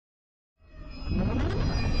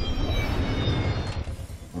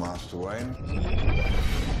Wayne.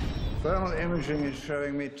 Thermal imaging is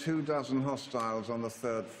showing me 24 hostiles on the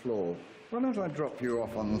 3rd floor. Why don't I drop you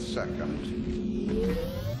off on the 2nd?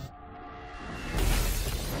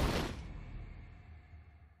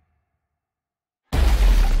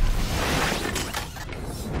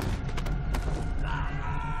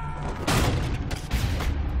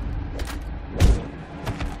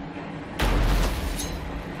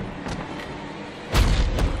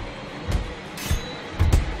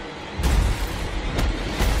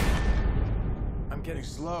 Getting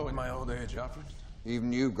slow in my old age, Alfred.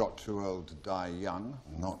 Even you got too old to die young,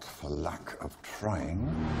 not for lack of trying.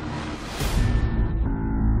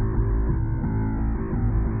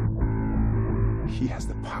 He has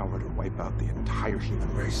the power to wipe out the entire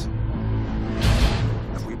human race.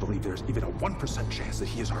 If we believe there's even a 1% chance that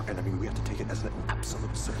he is our enemy, we have to take it as an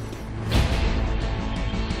absolute certainty.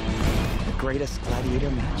 The greatest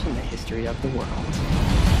gladiator match in the history of the world.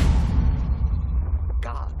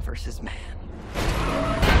 God versus man.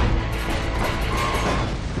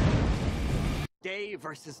 Day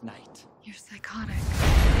versus night. You're psychotic.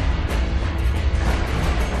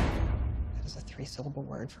 That is a 3-syllable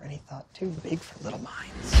word for any thought too big for little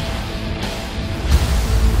minds.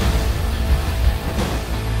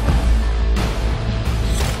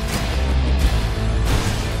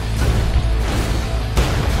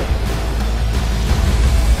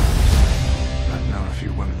 I've known a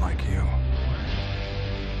few women like you.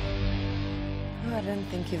 Oh, I didn't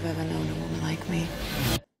think you've ever known a woman like me.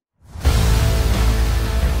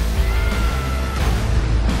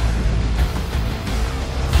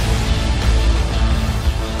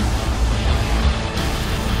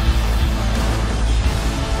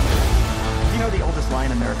 The oldest lie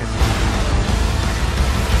in America is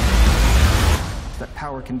that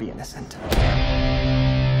power can be innocent.